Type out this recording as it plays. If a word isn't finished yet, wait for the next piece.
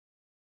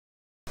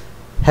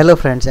Hello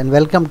friends, and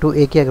welcome to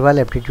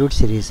AKAgarwalAptitude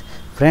series.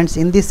 Friends,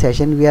 in this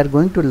session we are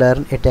going to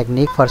learn a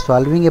technique for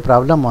solving a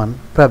problem on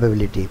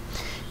probability.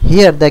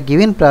 Here the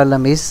given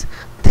problem is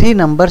 3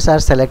 numbers are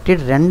selected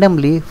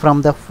randomly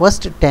from the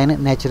first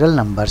 10 natural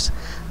numbers.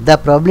 The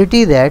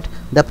probability that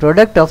the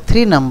product of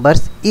 3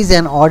 numbers is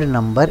an odd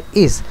number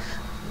is,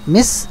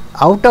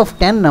 out of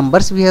 10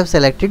 numbers we have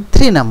selected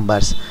 3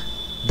 numbers.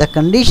 The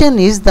condition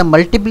is the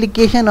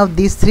multiplication of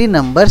these 3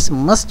 numbers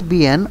must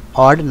be an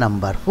odd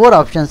number. 4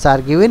 options are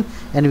given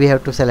and we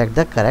have to select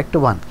the correct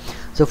one.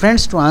 So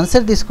friends, to answer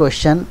this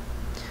question,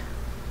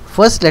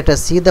 first let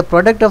us see the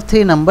product of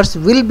 3 numbers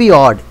will be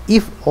odd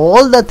if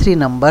all the 3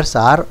 numbers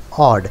are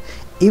odd.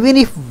 Even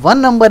if one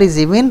number is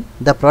even,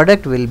 the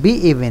product will be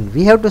even.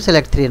 We have to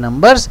select 3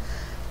 numbers.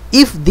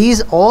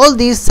 If all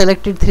these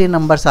selected 3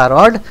 numbers are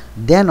odd,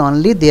 then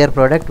only their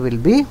product will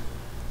be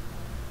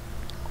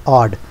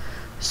odd.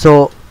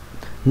 So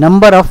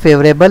number of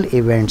favorable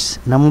events.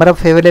 Number of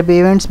favorable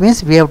events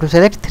means we have to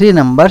select 3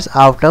 numbers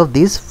out of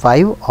these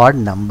 5 odd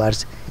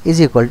numbers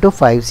is equal to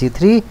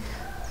 5C3.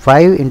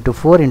 5 into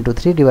 4 into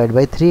 3 divided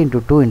by 3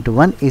 into 2 into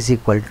 1 is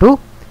equal to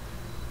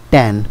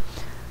 10.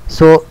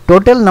 So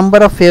total number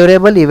of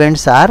favorable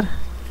events are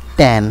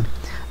 10.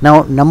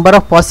 Now number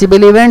of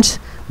possible events,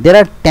 there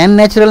are 10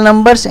 natural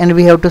numbers and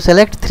we have to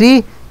select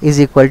 3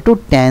 is equal to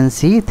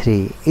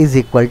 10C3 is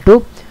equal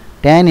to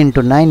 10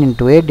 into 9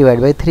 into 8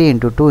 divided by 3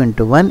 into 2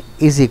 into 1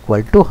 is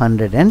equal to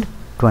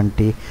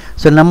 120.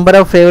 So number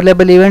of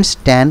favorable events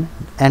 10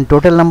 and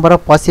total number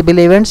of possible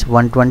events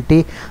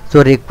 120.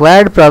 So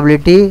required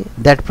probability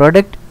that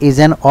product is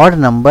an odd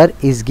number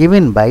is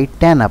given by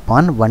 10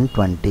 upon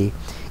 120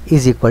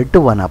 is equal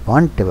to 1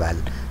 upon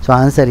 12. So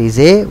answer is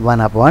A,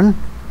 1 upon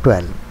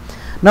 12.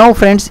 Now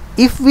friends,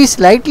 if we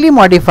slightly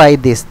modify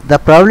this, the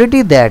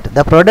probability that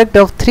the product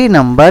of 3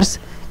 numbers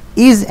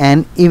is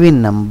an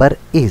even number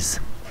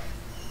is,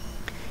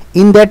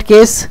 in that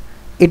case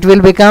it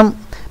will become,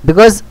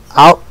 because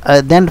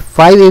then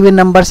 5 even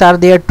numbers are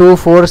there, 2,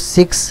 4,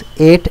 6,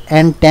 8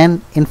 and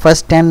 10 in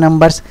first 10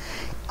 numbers.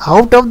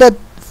 Out of the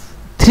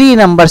 3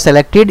 numbers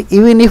selected,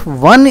 even if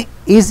one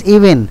is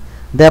even,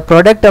 the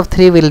product of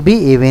 3 will be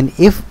even.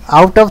 If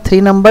out of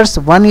 3 numbers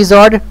 1 is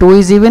odd, 2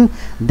 is even,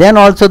 then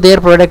also their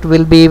product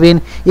will be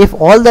even. If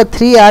all the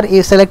 3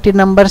 are selected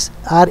numbers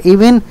are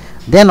even,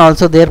 then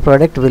also their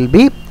product will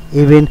be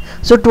even.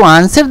 So to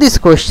answer this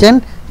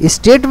question,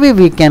 straight way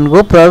we can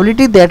go,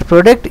 probability that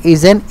product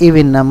is an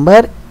even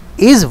number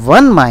is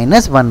 1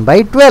 minus 1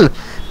 by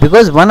 12,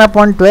 because 1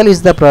 upon 12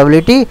 is the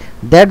probability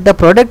that the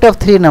product of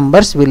 3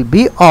 numbers will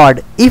be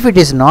odd. If it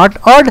is not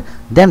odd,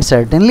 then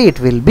certainly it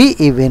will be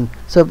even.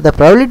 So the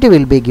probability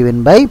will be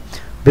given by,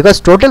 because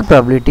total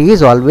probability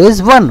is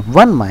always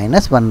 1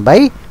 minus 1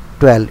 by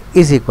 12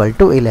 is equal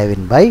to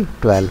 11 by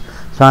 12.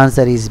 So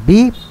answer is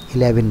B,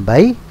 11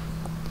 by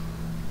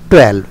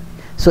 12.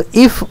 So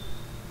if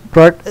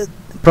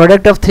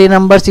product of 3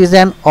 numbers is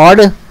an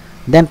odd,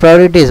 then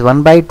probability is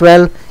 1 by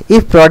 12.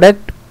 If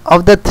product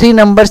of the 3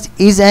 numbers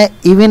is an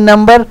even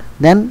number,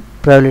 then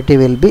probability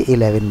will be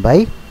 11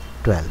 by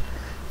 12.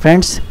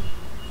 Friends,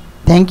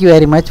 thank you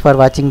very much for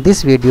watching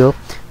this video.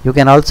 You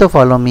can also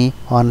follow me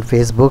on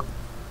Facebook.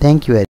 Thank you very much.